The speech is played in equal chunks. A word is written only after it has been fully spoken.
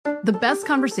The best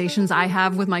conversations I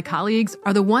have with my colleagues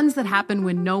are the ones that happen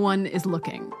when no one is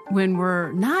looking, when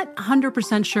we're not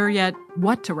 100% sure yet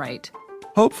what to write.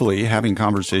 Hopefully, having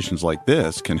conversations like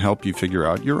this can help you figure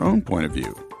out your own point of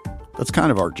view. That's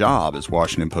kind of our job as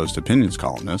Washington Post opinions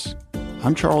columnists.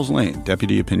 I'm Charles Lane,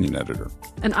 Deputy Opinion Editor.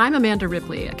 And I'm Amanda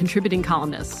Ripley, a contributing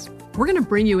columnist. We're going to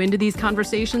bring you into these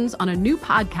conversations on a new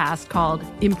podcast called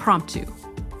Impromptu.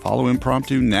 Follow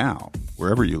Impromptu now,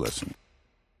 wherever you listen.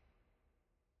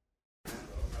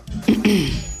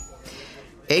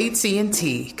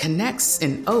 AT&T connects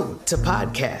an ode to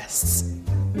podcasts.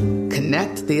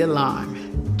 Connect the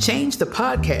alarm. Change the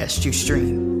podcast you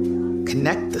stream.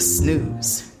 Connect the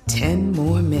snooze. 10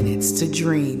 more minutes to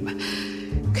dream.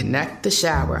 Connect the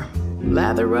shower.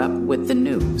 Lather up with the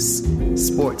news.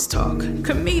 Sports talk,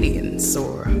 comedians,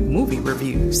 or movie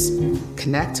reviews.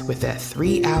 Connect with that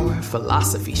 3-hour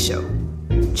philosophy show.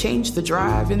 Change the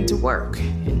drive into work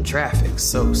in traffic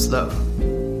so slow.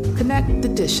 Connect the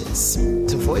dishes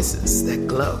to voices that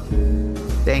glow.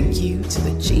 Thank you to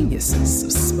the geniuses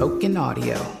of spoken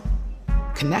audio.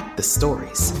 Connect the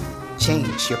stories.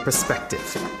 Change your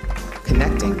perspective.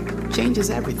 Connecting changes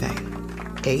everything.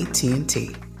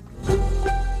 AT&T.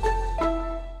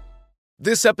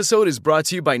 This episode is brought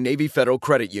to you by Navy Federal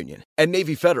Credit Union. At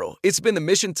Navy Federal, it's been the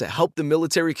mission to help the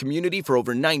military community for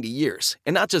over 90 years.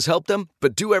 And not just help them,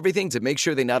 but do everything to make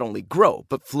sure they not only grow,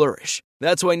 but flourish.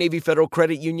 That's why Navy Federal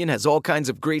Credit Union has all kinds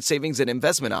of great savings and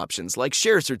investment options like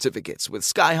share certificates with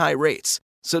sky-high rates.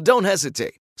 So don't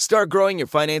hesitate. Start growing your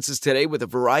finances today with a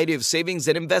variety of savings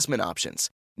and investment options.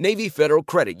 Navy Federal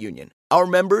Credit Union. Our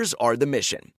members are the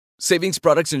mission. Savings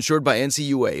products insured by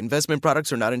NCUA. Investment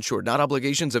products are not insured, not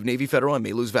obligations of Navy Federal and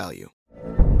may lose value.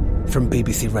 From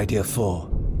BBC Radio 4,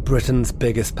 Britain's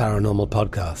biggest paranormal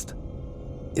podcast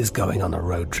is going on a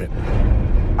road trip.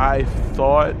 I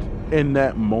thought in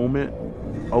that moment,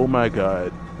 oh my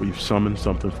God, we've summoned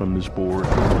something from this board.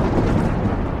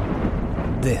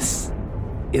 This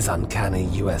is Uncanny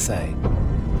USA.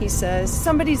 He says,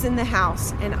 somebody's in the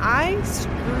house, and I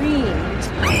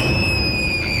screamed.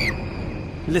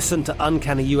 Listen to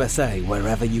Uncanny USA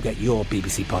wherever you get your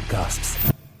BBC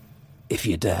podcasts, if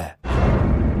you dare.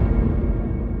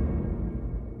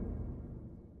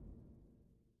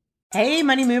 Hey,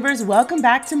 Money Movers, welcome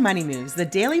back to Money Moves, the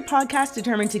daily podcast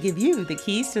determined to give you the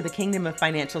keys to the kingdom of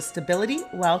financial stability,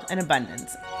 wealth, and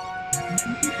abundance.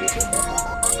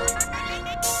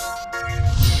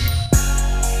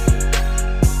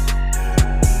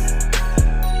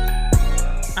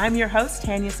 I'm your host,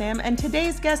 Tanya Sam, and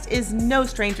today's guest is no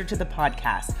stranger to the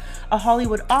podcast, a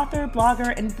Hollywood author,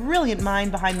 blogger, and brilliant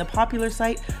mind behind the popular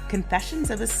site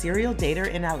Confessions of a Serial Dater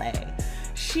in LA.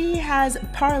 She has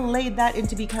parlayed that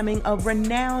into becoming a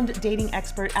renowned dating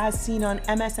expert as seen on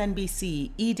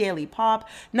MSNBC, eDaily Pop,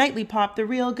 Nightly Pop, The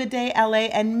Real, Good Day LA,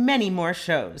 and many more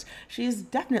shows. She is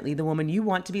definitely the woman you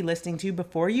want to be listening to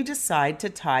before you decide to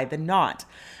tie the knot.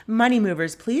 Money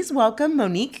Movers, please welcome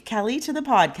Monique Kelly to the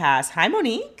podcast. Hi,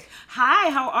 Monique.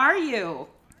 Hi, how are you?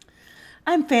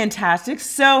 I'm fantastic.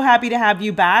 So happy to have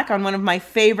you back on one of my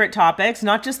favorite topics,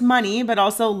 not just money, but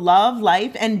also love,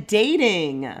 life, and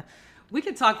dating. We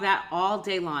could talk that all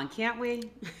day long, can't we?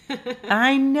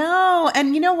 I know.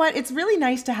 And you know what? It's really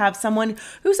nice to have someone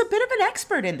who's a bit of an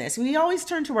expert in this. We always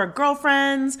turn to our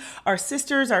girlfriends, our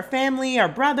sisters, our family, our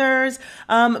brothers.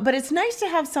 But it's nice to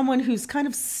have someone who's kind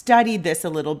of studied this a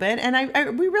little bit. And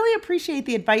we really appreciate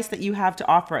the advice that you have to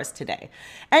offer us today.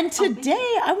 And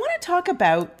today, I want to talk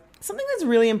about something that's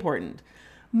really important.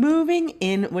 Moving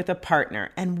in with a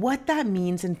partner and what that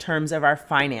means in terms of our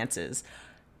finances.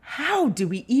 How do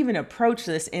we even approach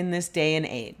this in this day and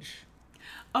age?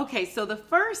 Okay, so the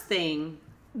first thing,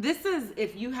 this is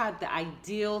if you had the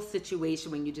ideal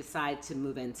situation when you decide to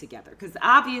move in together. Because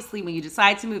obviously when you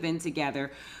decide to move in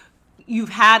together, you've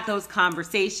had those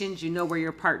conversations, you know where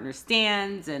your partner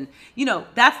stands, and you know,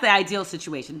 that's the ideal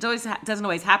situation. It doesn't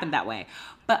always happen that way.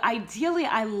 But ideally,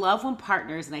 I love when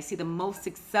partners, and I see the most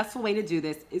successful way to do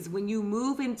this is when you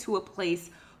move into a place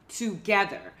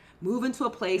together. Move into a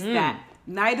place that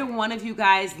neither one of you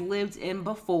guys lived in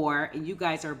before, and you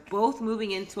guys are both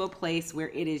moving into a place where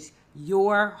it is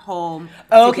your home.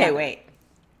 Okay, together. wait.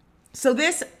 So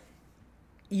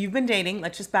you've been dating.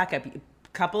 Let's just back up.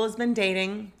 Couple has been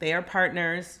dating. They are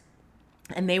partners,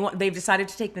 and they've decided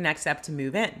to take the next step to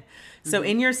move in. So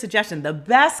in your suggestion, the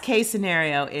best case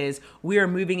scenario is we are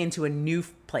moving into a new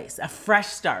place, a fresh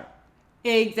start.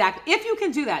 Exactly. If you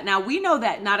can do that. Now, we know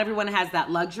that not everyone has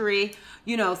that luxury.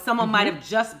 You know, someone might have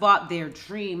just bought their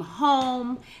dream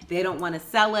home. They don't want to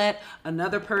sell it.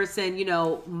 Another person, you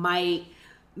know, might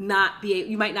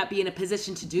you might not be in a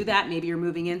position to do that. Maybe you're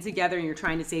moving in together and you're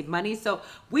trying to save money. So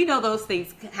we know those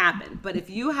things can happen. But if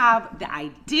you have the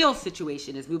ideal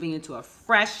situation is moving into a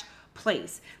fresh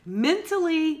place,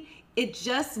 mentally, it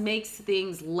just makes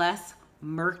things less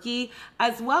murky,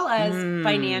 as well as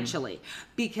financially,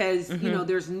 because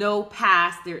there's no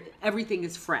past there, everything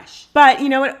is fresh. But you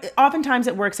know what, oftentimes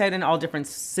it works out in all different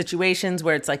situations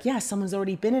where it's like, yeah, someone's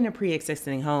already been in a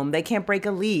pre-existing home, they can't break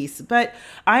a lease. But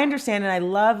I understand, and I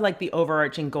love like the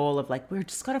overarching goal of like, we're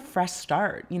just got a fresh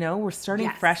start, we're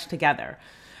starting fresh together.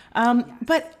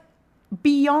 But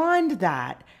beyond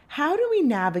that, how do we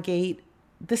navigate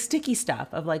the sticky stuff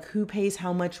of like who pays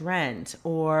how much rent,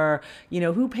 or,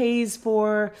 who pays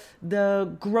for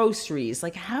the groceries?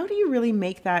 Like, how do you really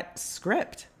make that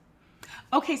script?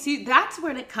 Okay, so that's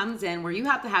when it comes in, where you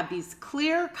have to have these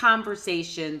clear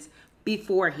conversations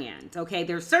beforehand. Okay,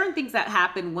 there's certain things that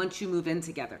happen once you move in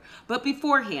together, but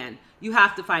beforehand, you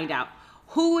have to find out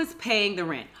who is paying the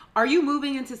rent. Are you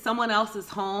moving into someone else's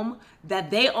home that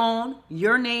they own?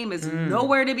 Your name is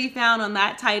nowhere to be found on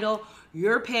that title.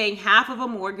 You're paying half of a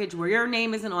mortgage where your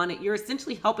name isn't on it. You're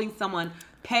essentially helping someone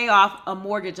pay off a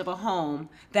mortgage of a home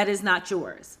that is not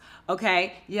yours.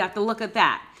 Okay? You have to look at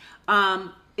that.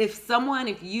 If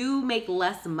you make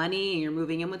less money and you're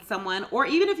moving in with someone, or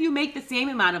even if you make the same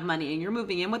amount of money and you're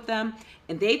moving in with them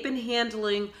and they've been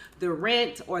handling the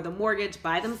rent or the mortgage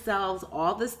by themselves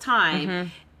all this time,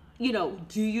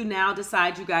 do you now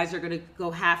decide you guys are going to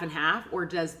go half and half, or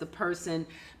does the person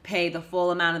pay the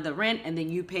full amount of the rent and then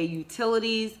you pay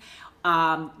utilities,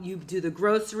 you do the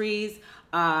groceries?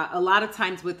 A lot of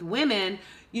times with women,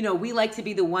 we like to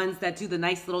be the ones that do the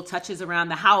nice little touches around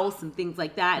the house and things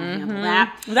like that and handle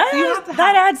that.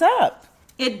 That adds up.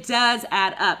 It does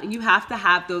add up, and you have to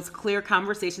have those clear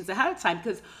conversations ahead of time,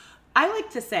 because I like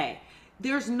to say,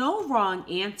 there's no wrong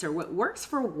answer. What works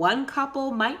for one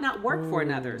couple might not work for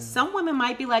another. Some women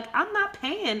might be like, I'm not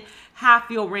paying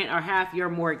half your rent or half your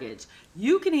mortgage.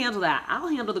 You can handle that. I'll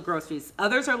handle the groceries.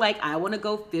 Others are like, I want to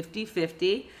go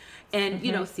 50-50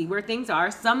 and, see where things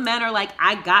are. Some men are like,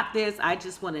 I got this. I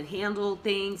just want to handle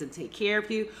things and take care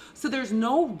of you. So there's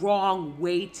no wrong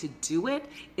way to do it.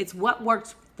 It's what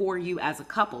works for you as a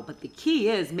couple. But the key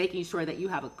is making sure that you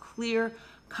have a clear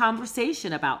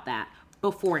conversation about that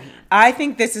beforehand. I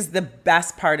think this is the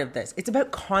best part of this. It's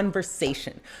about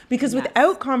conversation, because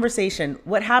without conversation,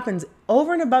 what happens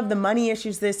over and above the money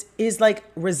issues, this is like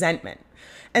resentment.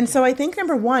 And so I think,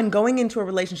 number one, going into a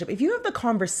relationship, if you have the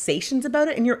conversations about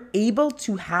it and you're able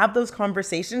to have those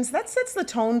conversations, that sets the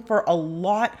tone for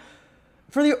almost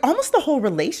the whole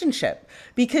relationship,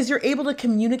 because you're able to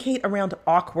communicate around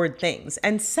awkward things.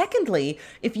 And secondly,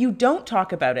 if you don't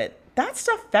talk about it, that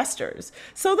stuff festers.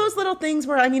 So those little things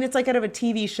where, it's like out of a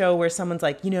TV show where someone's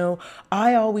like,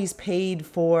 I always paid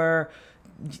for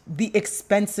we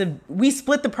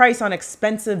split the price on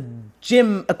expensive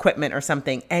gym equipment or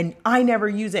something, and I never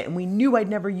use it, and we knew I'd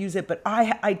never use it, but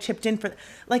I chipped in for,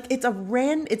 like,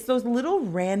 it's those little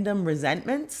random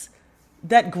resentments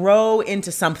that grow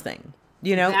into something, so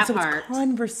it's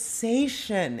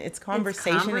conversation. It's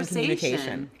conversation and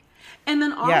communication. And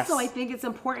then also, I think it's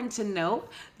important to note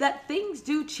that things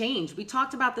do change. We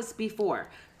talked about this before.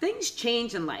 Things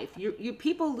change in life.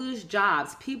 People lose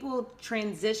jobs. People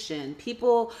transition.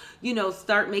 People,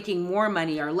 start making more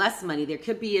money or less money. There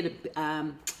could be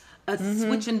a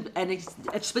switch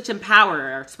in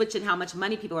power, or switch in how much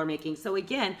money people are making. So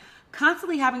again,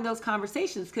 constantly having those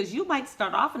conversations, because you might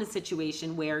start off in a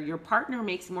situation where your partner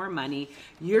makes more money,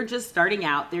 you're just starting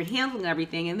out, they're handling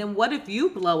everything, and then what if you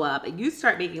blow up and you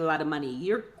start making a lot of money,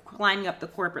 you're climbing up the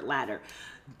corporate ladder?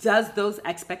 Does those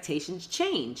expectations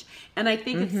change? And I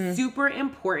think it's super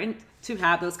important to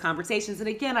have those conversations. And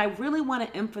again, I really want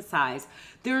to emphasize,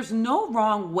 there's no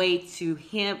wrong way to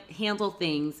handle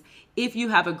things if you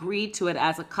have agreed to it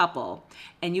as a couple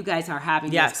and you guys are having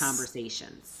those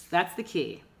conversations. That's the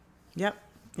key. Yep.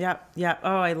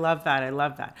 Oh, I love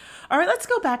that. All right, let's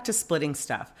go back to splitting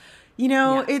stuff.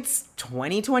 It's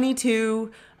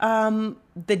 2022.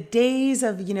 The days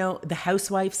of, the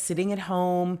housewife sitting at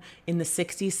home in the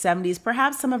 60s, 70s,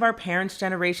 perhaps some of our parents'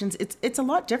 generations, it's a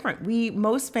lot different.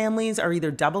 Most families are either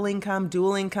double income,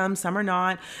 dual income, some are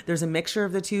not. There's a mixture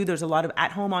of the two. There's a lot of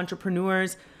at-home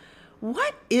entrepreneurs.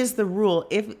 What is the rule?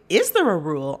 Is there a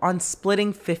rule on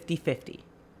splitting 50-50?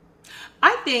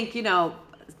 I think,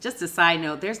 just a side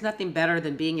note, there's nothing better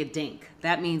than being a dink.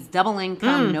 That means double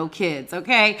income, no kids,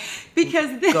 okay?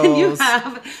 Because then you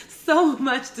have so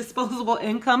much disposable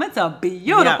income. It's a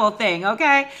beautiful thing,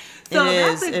 okay? So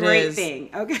that's a great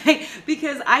thing, okay?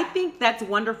 Because I think that's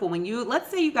wonderful when let's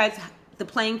say you guys, the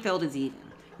playing field is even.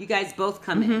 You guys both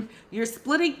come in. You're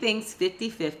splitting things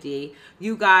 50-50.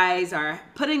 You guys are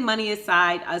putting money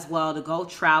aside as well to go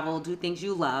travel, do things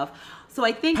you love. So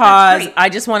I think that's great. I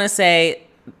just want to say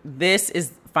this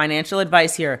is financial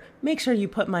advice here. Make sure you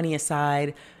put money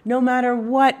aside. No matter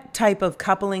what type of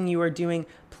coupling you are doing,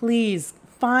 please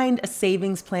find a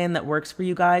savings plan that works for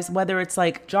you guys, whether it's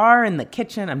like jar in the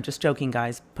kitchen. I'm just joking,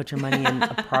 guys. Put your money in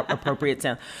appropriate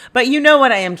sound. But you know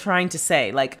what I am trying to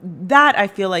say. Like that I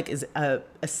feel like is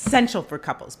essential for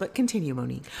couples. But continue,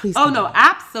 Monique. Please. Oh, no,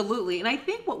 absolutely. And I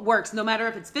think what works, no matter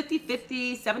if it's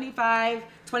 50-50, 75,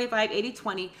 25,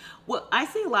 80-20, what I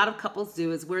see a lot of couples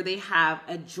do is where they have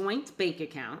a joint bank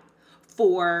account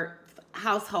for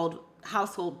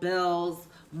household bills,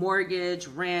 mortgage,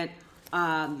 rent,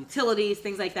 utilities,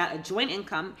 things like that, a joint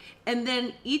income. And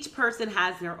then each person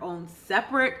has their own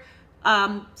separate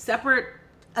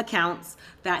accounts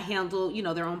that handle,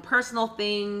 their own personal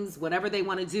things, whatever they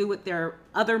want to do with their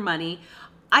other money.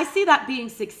 I see that being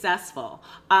successful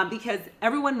because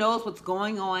everyone knows what's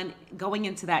going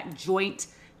into that joint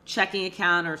checking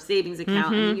account or savings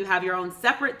account, and then you have your own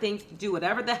separate things to do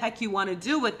whatever the heck you want to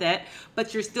do with it,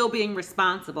 but you're still being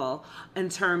responsible in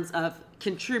terms of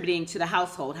contributing to the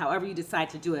household, however you decide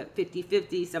to do it,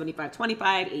 50-50,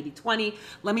 75-25, 80-20.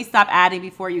 Let me stop adding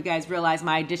before you guys realize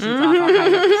my additions off all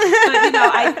kinds of, but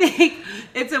I think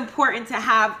it's important to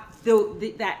have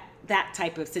that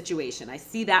type of situation. I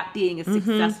see that being a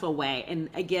successful way. And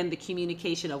again, the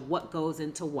communication of what goes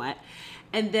into what.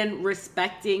 And then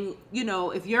respecting,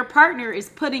 if your partner is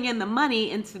putting in the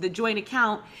money into the joint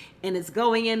account and it's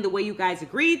going in the way you guys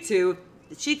agreed to,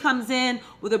 she comes in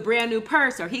with a brand new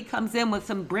purse or he comes in with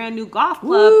some brand new golf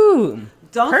club. Ooh,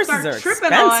 don't purses start are tripping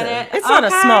expensive. on it. It's not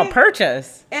a small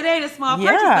purchase. It ain't a small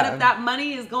purchase, but if that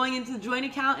money is going into the joint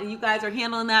account and you guys are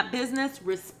handling that business,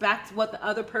 respect what the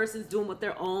other person's doing with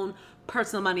their own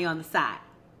personal money on the side.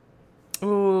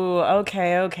 Ooh,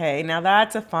 okay. Now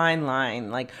that's a fine line.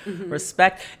 Like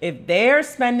respect. If they're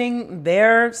spending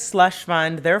their slush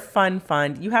fund, their fun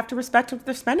fund, you have to respect what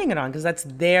they're spending it on because that's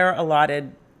their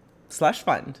allotted slush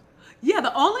fund. Yeah,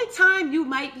 the only time you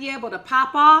might be able to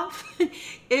pop off is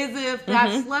if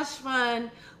that slush fund,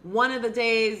 one of the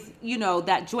days,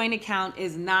 that joint account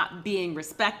is not being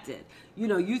respected.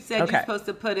 You said you're supposed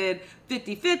to put in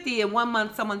 50-50 and 1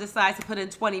 month someone decides to put in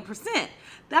 20%.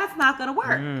 That's not going to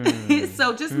work.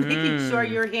 So just making sure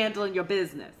you're handling your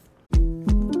business.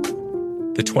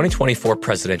 The 2024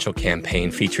 presidential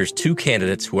campaign features two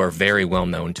candidates who are very well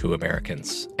known to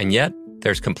Americans. And yet,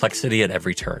 there's complexity at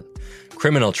every turn.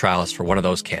 Criminal trials for one of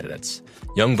those candidates.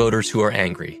 Young voters who are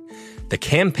angry. The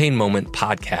Campaign Moment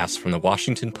podcast from the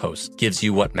Washington Post gives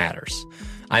you what matters.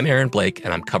 I'm Aaron Blake,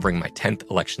 and I'm covering my 10th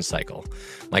election cycle.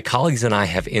 My colleagues and I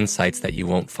have insights that you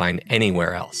won't find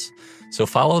anywhere else. So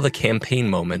follow The Campaign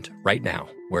Moment right now,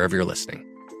 wherever you're listening.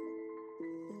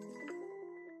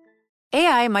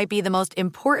 AI might be the most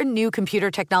important new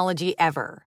computer technology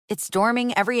ever. It's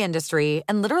storming every industry,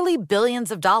 and literally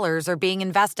billions of dollars are being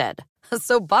invested.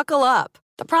 So buckle up.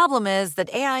 The problem is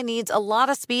that AI needs a lot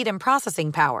of speed and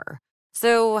processing power.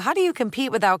 So how do you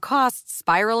compete without costs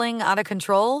spiraling out of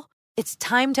control? It's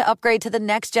time to upgrade to the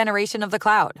next generation of the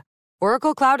cloud.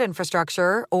 Oracle Cloud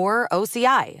Infrastructure, or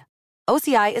OCI.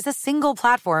 OCI is a single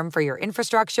platform for your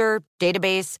infrastructure,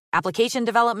 database, application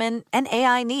development, and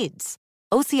AI needs.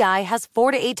 OCI has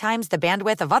 4 to 8 times the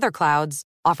bandwidth of other clouds,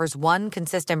 offers one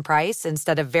consistent price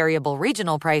instead of variable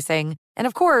regional pricing, and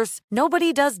of course,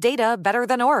 nobody does data better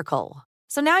than Oracle.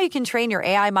 So now you can train your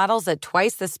AI models at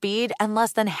twice the speed and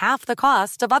less than half the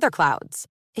cost of other clouds.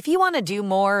 If you want to do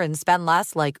more and spend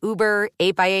less like Uber,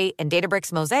 8x8, and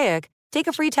Databricks Mosaic, take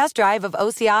a free test drive of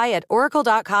OCI at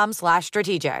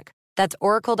oracle.com/strategic. That's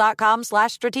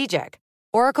oracle.com/strategic.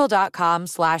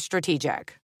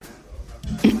 Oracle.com/strategic.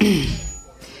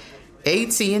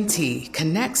 AT&T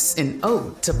connects an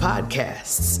ode to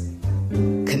podcasts.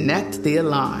 Connect the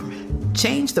alarm.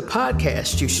 Change the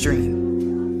podcast you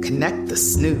stream. Connect the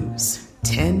snooze.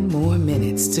 10 more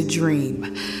minutes to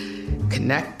dream.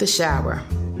 Connect the shower.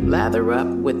 Lather up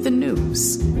with the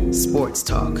news. Sports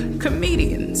talk,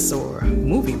 comedians, or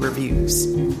movie reviews.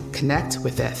 Connect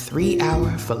with that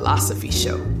 3-hour philosophy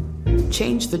show.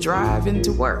 Change the drive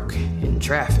into work in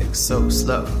traffic so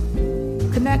slow.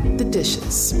 Connect the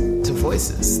dishes to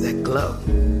voices that glow.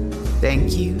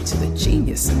 Thank you to the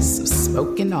geniuses of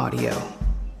spoken audio.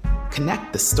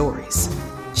 Connect the stories.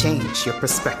 Change your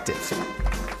perspective.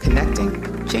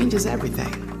 Connecting changes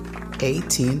everything.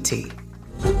 AT&T.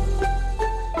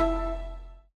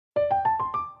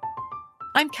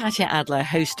 I'm Katya Adler,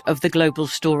 host of The Global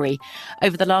Story.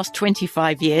 Over the last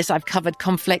 25 years, I've covered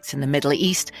conflicts in the Middle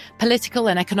East, political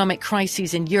and economic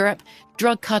crises in Europe,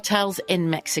 drug cartels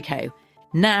in Mexico.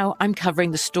 Now I'm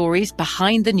covering the stories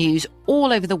behind the news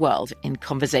all over the world in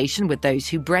conversation with those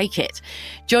who break it.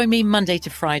 Join me Monday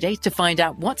to Friday to find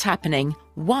out what's happening,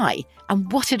 why,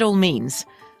 and what it all means.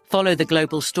 Follow The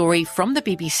Global Story from the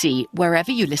BBC wherever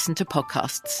you listen to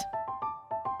podcasts.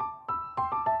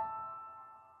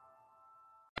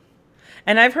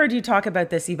 And I've heard you talk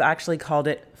about this. You've actually called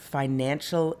it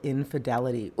financial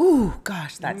infidelity. Ooh,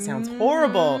 gosh, that sounds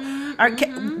horrible.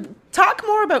 Talk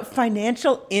more about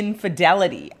financial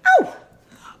infidelity. Oh!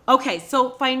 Okay, so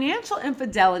financial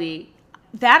infidelity,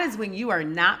 that is when you are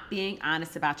not being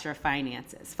honest about your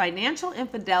finances. Financial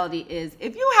infidelity is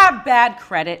if you have bad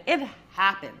credit, it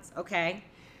happens, okay?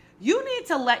 You need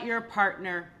to let your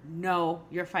partner know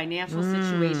your financial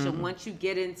situation once you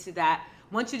get into that.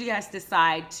 Once you guys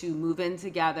decide to move in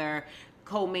together,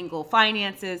 commingle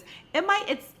finances,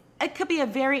 it could be a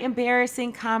very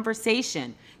embarrassing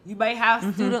conversation. You might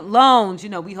have student loans.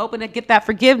 We hoping to get that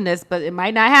forgiveness, but it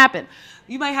might not happen.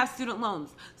 You might have student loans.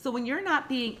 So when you're not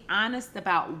being honest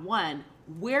about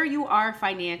where you are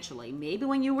financially, maybe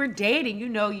when you were dating,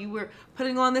 you were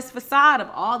putting on this facade of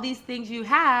all these things you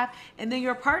have, and then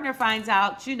your partner finds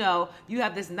out, you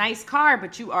have this nice car,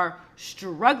 but you are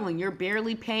struggling. You're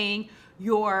barely paying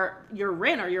your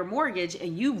rent or your mortgage,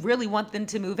 and you really want them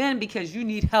to move in because you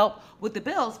need help with the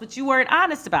bills, but you weren't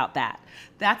honest about that.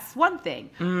 That's one thing.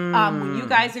 When you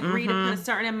guys agree to put a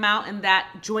certain amount in that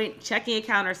joint checking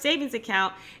account or savings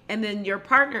account, and then your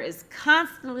partner is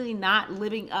constantly not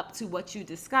living up to what you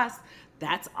discussed,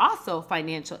 that's also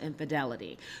financial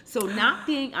infidelity. So not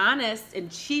being honest and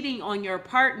cheating on your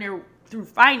partner through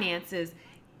finances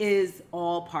is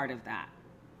all part of that.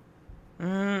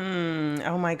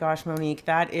 Oh my gosh, Monique,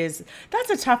 that's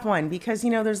a tough one because,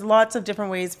 there's lots of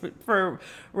different ways for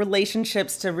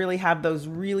relationships to really have those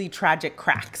really tragic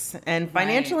cracks. And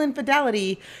financial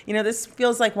infidelity, this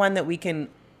feels like one that we can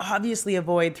obviously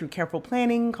avoid through careful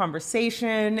planning,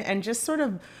 conversation, and just sort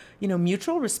of,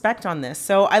 mutual respect on this.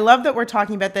 So I love that we're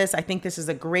talking about this. I think this is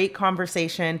a great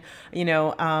conversation,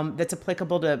 that's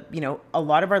applicable to, a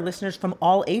lot of our listeners from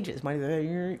all ages,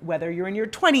 whether you're in your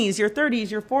 20s, your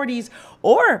 30s, your 40s,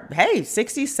 or hey,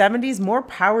 60s, 70s, more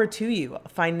power to you.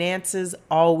 Finances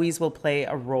always will play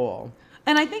a role.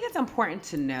 And I think it's important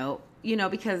to note,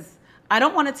 because I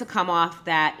don't want it to come off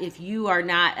that if you are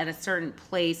not at a certain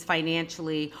place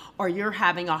financially, or you're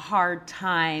having a hard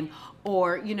time,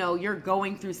 or, you're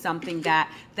going through something that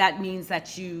means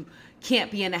that you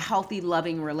can't be in a healthy,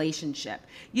 loving relationship.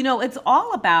 It's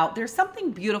all about, there's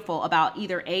something beautiful about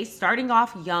either starting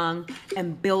off young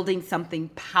and building something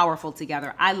powerful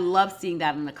together. I love seeing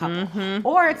that in the couple.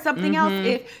 Or it's something else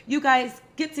if you guys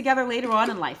get together later on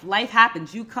in life. Life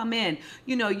happens. You come in,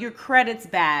 your credit's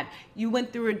bad. You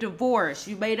went through a divorce.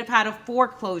 You might have had a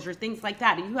foreclosure, things like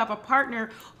that. And you have a partner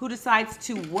who decides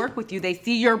to work with you. They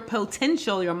see your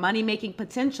potential, your money-making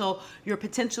potential, your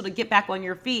potential to get back on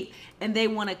your feet. And they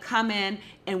want to come in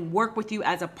and work with you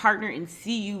as a partner and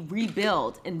see you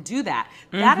rebuild and do that.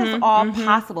 That is all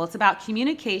possible. It's about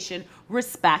communication,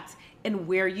 respect, and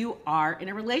where you are in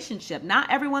a relationship.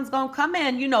 Not everyone's going to come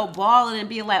in, balling and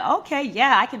being like, okay,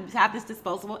 yeah, I can have this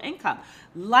disposable income.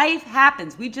 Life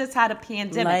happens. We just had a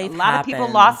pandemic. A lot of people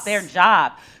lost their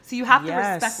job. So you have to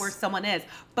respect where someone is,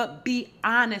 but be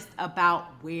honest about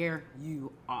where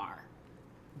you are.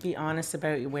 Be honest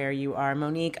about where you are.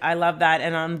 Monique, I love that.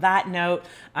 And on that note,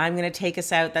 I'm going to take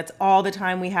us out. That's all the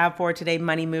time we have for today,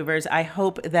 Money Movers. I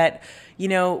hope that,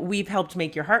 we've helped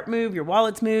make your heart move, your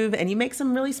wallets move, and you make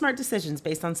some really smart decisions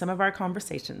based on some of our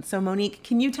conversations. So Monique,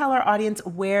 can you tell our audience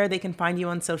where they can find you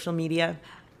on social media?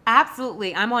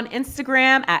 Absolutely. I'm on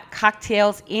Instagram at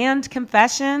Cocktails and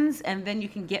Confessions. And then you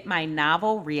can get my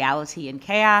novel, Reality and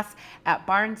Chaos, at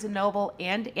Barnes & Noble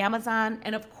and Amazon.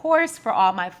 And of course, for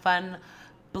all my fun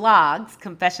blogs,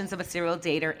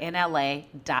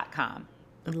 confessionsofaserialdater.nla.com.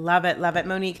 Love it. Love it.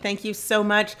 Monique, thank you so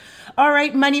much. All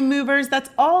right, Money Movers, that's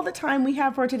all the time we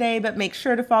have for today, but make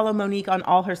sure to follow Monique on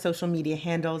all her social media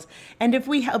handles. And if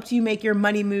we helped you make your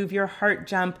money move, your heart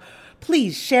jump,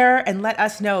 please share and let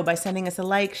us know by sending us a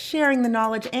like, sharing the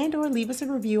knowledge, and or leave us a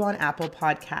review on Apple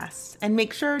Podcasts. And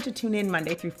make sure to tune in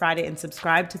Monday through Friday and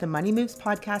subscribe to the Money Moves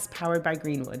podcast powered by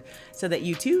Greenwood so that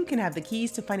you too can have the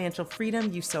keys to financial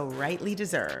freedom you so rightly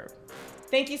deserve.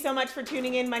 Thank you so much for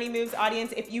tuning in, Money Moves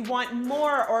audience. If you want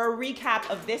more or a recap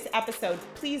of this episode,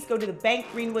 please go to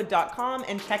thebankgreenwood.com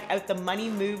and check out the Money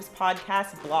Moves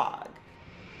podcast blog.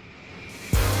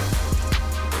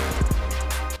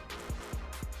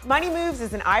 Money Moves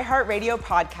is an iHeartRadio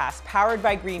podcast powered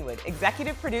by Greenwood,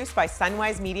 executive produced by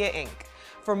Sunwise Media, Inc.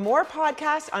 For more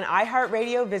podcasts on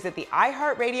iHeartRadio, visit the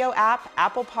iHeartRadio app,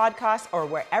 Apple Podcasts, or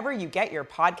wherever you get your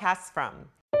podcasts from.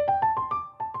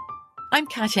 I'm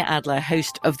Katya Adler,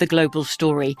 host of The Global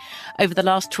Story. Over the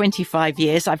last 25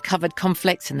 years, I've covered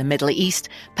conflicts in the Middle East,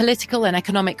 political and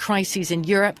economic crises in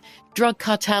Europe, drug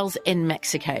cartels in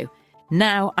Mexico.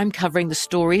 Now I'm covering the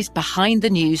stories behind the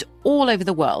news all over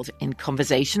the world in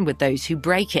conversation with those who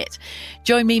break it.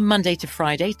 Join me Monday to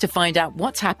Friday to find out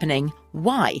what's happening,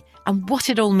 why, and what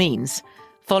it all means.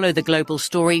 Follow The Global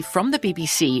Story from the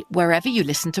BBC wherever you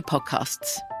listen to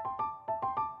podcasts.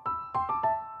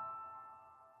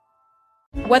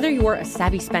 Whether you're a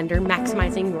savvy spender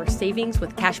maximizing your savings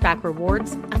with cashback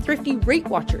rewards, a thrifty rate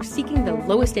watcher seeking the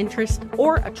lowest interest,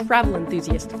 or a travel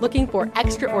enthusiast looking for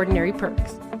extraordinary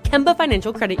perks, Kemba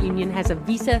Financial Credit Union has a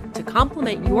visa to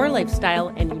complement your lifestyle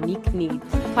and unique needs.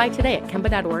 Apply today at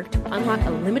Kemba.org to unlock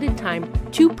a limited-time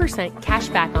 2% cash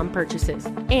back on purchases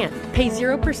and pay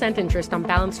 0% interest on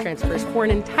balance transfers for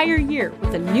an entire year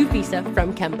with a new visa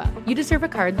from Kemba. You deserve a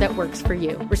card that works for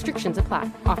you. Restrictions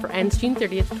apply. Offer ends June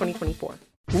 30th, 2024.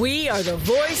 We are the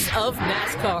voice of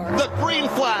NASCAR. The green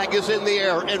flag is in the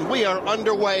air, and we are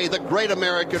underway. The Great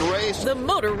American Race. The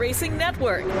Motor Racing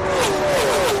Network.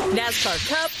 NASCAR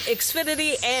Cup,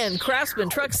 Xfinity, and Craftsman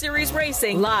Truck Series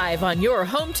Racing live on your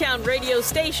hometown radio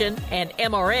station and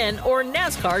MRN or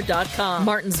NASCAR.com.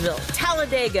 Martinsville,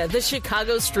 Talladega, the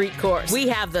Chicago Street Course. We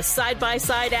have the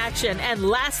side-by-side action and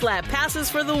last lap passes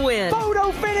for the win.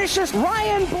 Photo finishes.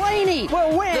 Ryan Blaney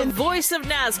will win. The voice of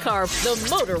NASCAR, the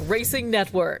Motor Racing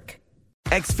Network.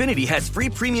 Xfinity has free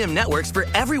premium networks for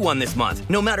everyone this month,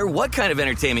 no matter what kind of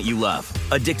entertainment you love.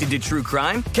 Addicted to true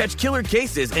crime? Catch killer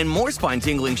cases and more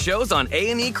spine-tingling shows on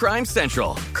A&E Crime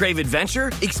Central. Crave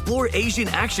adventure? Explore Asian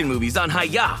action movies on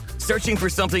Hi-Ya. Searching for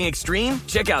something extreme?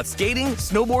 Check out skating,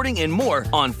 snowboarding, and more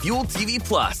on Fuel TV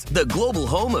Plus, the global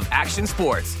home of action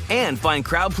sports. And find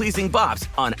crowd-pleasing bops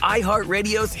on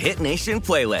iHeartRadio's Hit Nation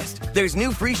playlist. There's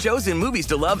new free shows and movies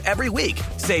to love every week.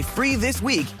 Say free this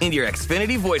week in your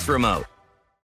Xfinity voice remote.